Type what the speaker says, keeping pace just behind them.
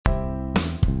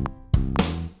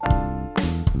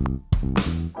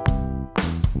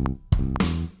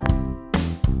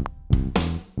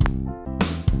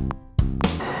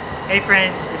Hey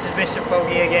friends, this is Mr.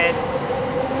 Pogi again.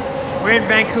 We're in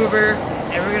Vancouver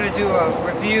and we're gonna do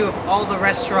a review of all the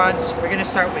restaurants. We're gonna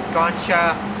start with Gong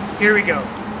Cha. Here we go.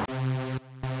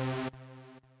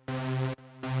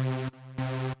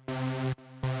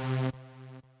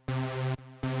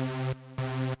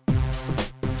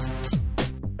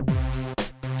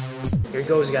 Here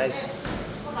goes, guys.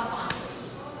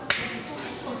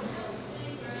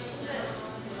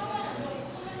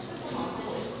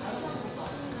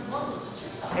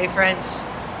 Hey friends,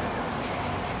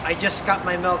 I just got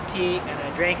my milk tea and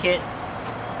I drank it.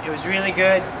 It was really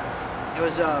good. It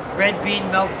was a red bean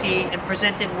milk tea and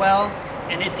presented well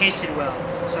and it tasted well.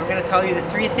 So I'm going to tell you the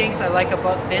 3 things I like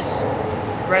about this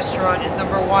restaurant is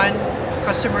number 1,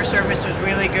 customer service was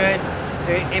really good.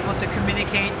 They're able to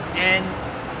communicate and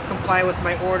comply with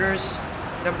my orders.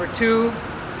 Number 2,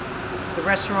 the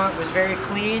restaurant was very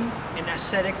clean and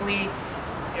aesthetically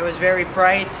it was very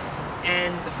bright,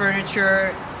 and the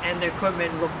furniture and the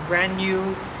equipment look brand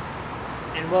new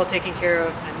and well taken care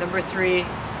of. And number 3,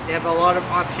 they have a lot of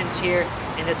options here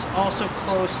and it's also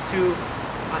close to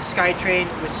SkyTrain,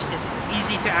 which is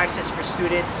easy to access for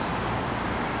students.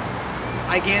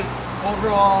 I give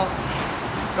overall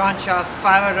Gong Cha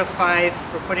 5 out of 5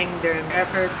 for putting their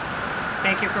effort.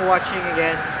 Thank you for watching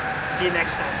again. See you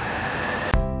next time.